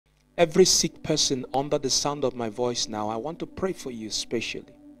Every sick person under the sound of my voice now, I want to pray for you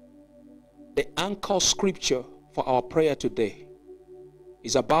specially. The anchor scripture for our prayer today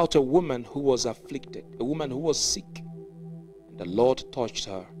is about a woman who was afflicted, a woman who was sick, and the Lord touched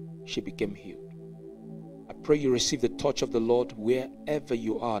her. She became healed. I pray you receive the touch of the Lord wherever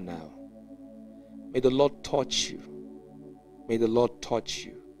you are now. May the Lord touch you. May the Lord touch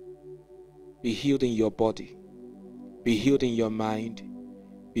you. Be healed in your body. Be healed in your mind.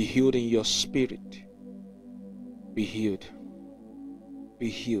 Be healed in your spirit. Be healed. Be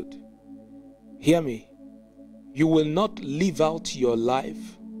healed. Hear me. You will not live out your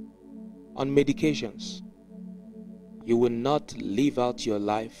life on medications. You will not live out your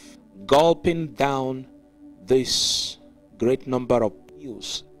life gulping down this great number of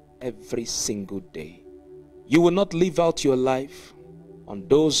pills every single day. You will not live out your life on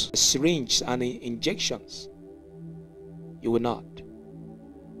those syringes and injections. You will not.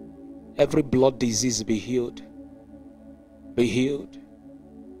 Every blood disease be healed. Be healed.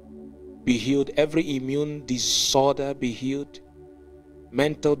 Be healed. Every immune disorder be healed.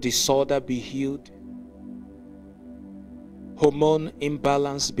 Mental disorder be healed. Hormone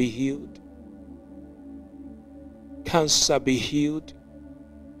imbalance be healed. Cancer be healed.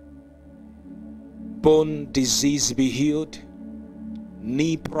 Bone disease be healed.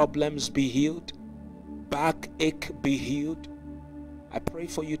 Knee problems be healed. Backache be healed. I pray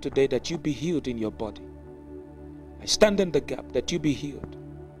for you today that you be healed in your body. I stand in the gap that you be healed.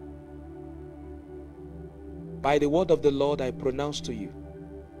 By the word of the Lord, I pronounce to you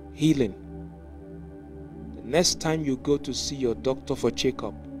healing. The next time you go to see your doctor for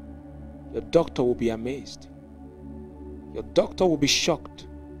checkup, your doctor will be amazed. Your doctor will be shocked.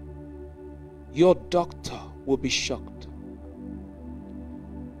 Your doctor will be shocked.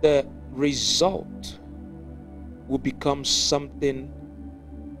 The result will become something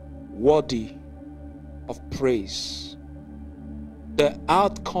worthy of praise. The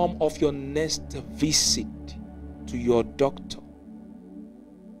outcome of your next visit to your doctor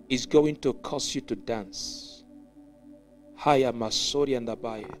is going to cause you to dance. Haya Masori and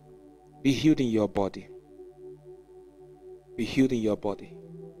Abaya. Be healed in your body. Be healed in your body.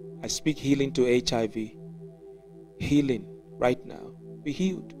 I speak healing to HIV. Healing right now. Be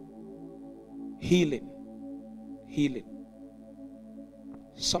healed. Healing. Healing.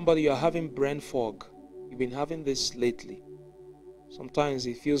 Somebody, you're having brain fog. You've been having this lately. Sometimes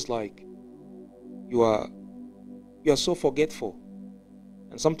it feels like you are so forgetful.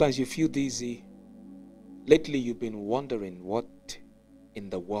 And sometimes you feel dizzy. Lately you've been wondering what in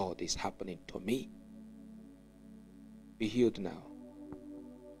the world is happening to me. Be healed now.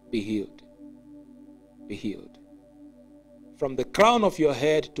 Be healed. Be healed. From the crown of your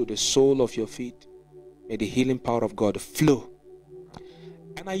head to the sole of your feet, may the healing power of God flow.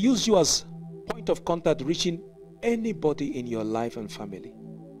 And I use you as point of contact, reaching anybody in your life and family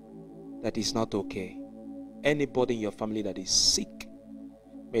that is not okay. Anybody in your family that is sick,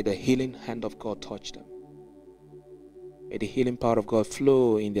 may the healing hand of God touch them. May the healing power of God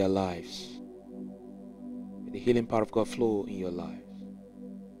flow in their lives. May the healing power of God flow in your lives.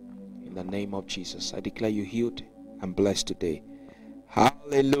 In the name of Jesus, I declare you healed and blessed today.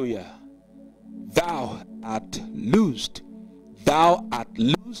 Hallelujah. Thou art loosed. Thou art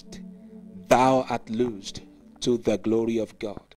loosed. Thou art loosed to the glory of God.